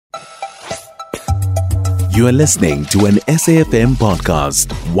You are listening to an SAFM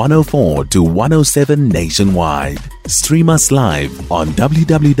podcast, 104 to 107 nationwide. Stream us live on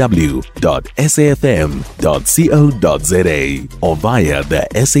www.safm.co.za or via the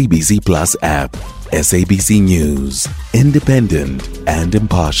SABC Plus app. SABC News, independent and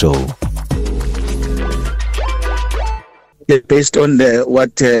impartial. Based on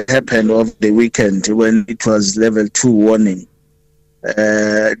what happened over the weekend when it was level 2 warning,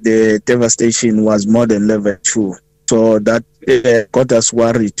 the devastation was more than level 2. So that got us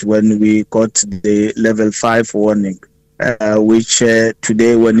worried when we got the level 5 warning, which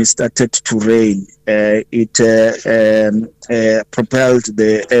today when it started to rain, it propelled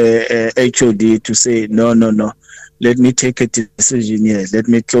the HOD to say, no, let me take a decision here. Let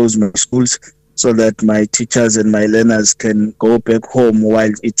me close my schools so that my teachers and my learners can go back home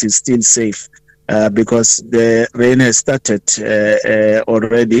while it is still safe. Because the rain has started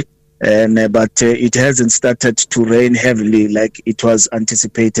already, but it hasn't started to rain heavily like it was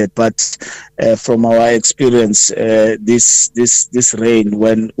anticipated. But from our experience, this rain,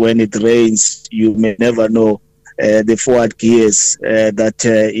 when it rains, you may never know the forward gears that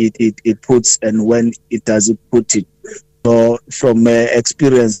it puts and when it doesn't put it. So from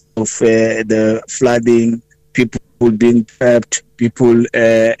experience of the flooding, people being trapped, people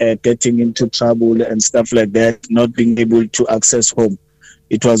getting into trouble and stuff like that, not being able to access home.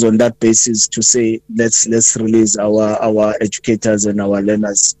 It was on that basis to say, let's release our educators and our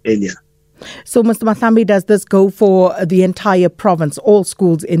learners earlier. So, Mr. Mahlambi, does this go for the entire province, all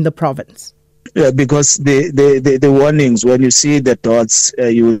schools in the province? Yeah, because the warnings, when you see the dots,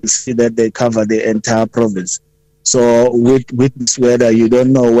 you will see that they cover the entire province. So with this weather, you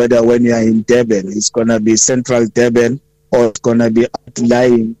don't know whether when you are in Durban, it's going to be central Durban or it's going to be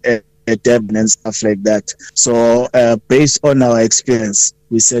outlying Durban and stuff like that. So based on our experience,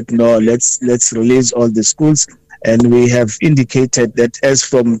 we said, no, let's release all the schools. And we have indicated that as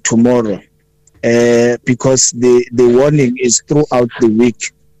from tomorrow, because the warning is throughout the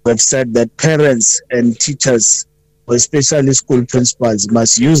week, we have said that parents and teachers, especially school principals,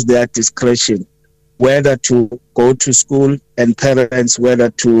 must use their discretion whether to go to school, and parents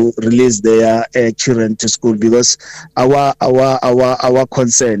whether to release their children to school, because our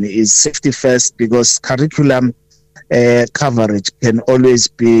concern is safety first, because curriculum coverage can always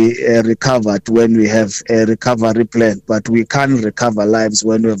be recovered when we have a recovery plan, but we can't recover lives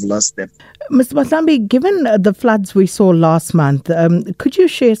when we've lost them. Mr. Mahlambi, given the floods we saw last month, could you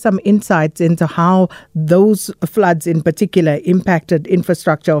share some insights into how those floods in particular impacted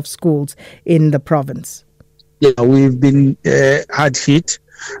infrastructure of schools in the province? Yeah, we've been hard hit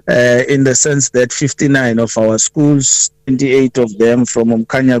in the sense that 59 of our schools, 28 of them from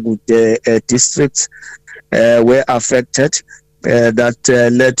Umkanyagut districts, were affected. That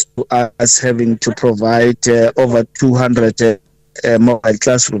led to us having to provide over 200 mobile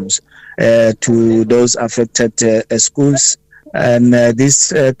classrooms to those affected schools. And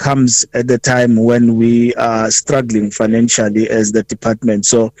this comes at the time when we are struggling financially as the department.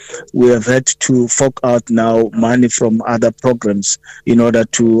 So we have had to fork out now money from other programs in order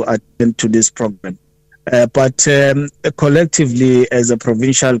to attend to this program. But collectively, as a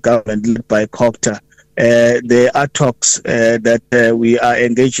provincial government led by COCTA, there are talks that we are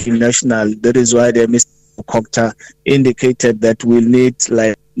engaging national. That is why the Mr. COCTA indicated that we'll need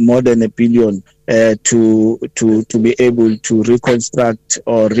like more than $1 billion to be able to reconstruct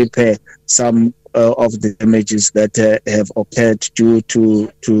or repair some of the damages that have occurred due to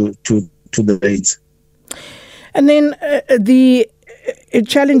the rains. And then the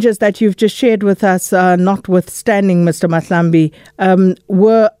challenges that you've just shared with us, notwithstanding, Mr. Mahlambi,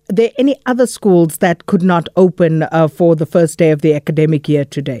 were there any other schools that could not open for the first day of the academic year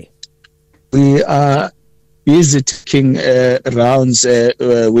today? We are busy taking rounds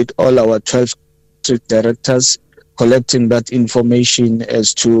with all our 12 district directors, collecting that information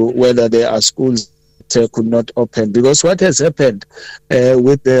as to whether there are schools that could not open. Because what has happened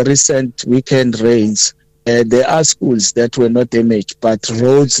with the recent weekend rains, there are schools that were not damaged, but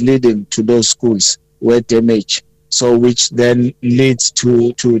roads leading to those schools were damaged. So which then leads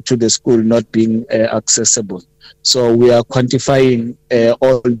to the school not being accessible. So we are quantifying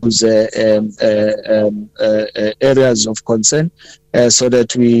all those areas of concern so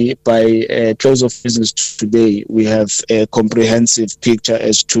that we, by close of business today, we have a comprehensive picture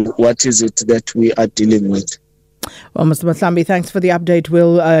as to what is it that we are dealing with. Well, Mr. Mahlambi, thanks for the update.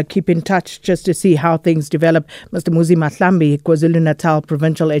 We'll keep in touch just to see how things develop. Mr. Muzi Mahlambi, KwaZulu-Natal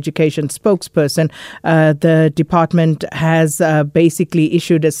Provincial Education Spokesperson. The department has basically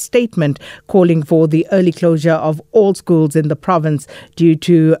issued a statement calling for the early closure of all schools in the province due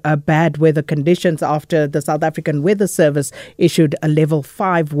to bad weather conditions after the South African Weather Service issued a level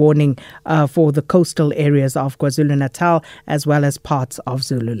 5 warning for the coastal areas of KwaZulu-Natal as well as parts of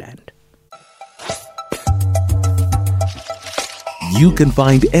Zululand. You can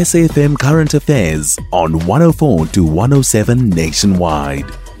find SAFM Current Affairs on 104 to 107 nationwide.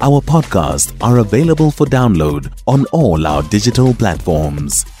 Our podcasts are available for download on all our digital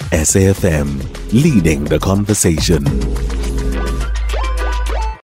platforms. SAFM, leading the conversation.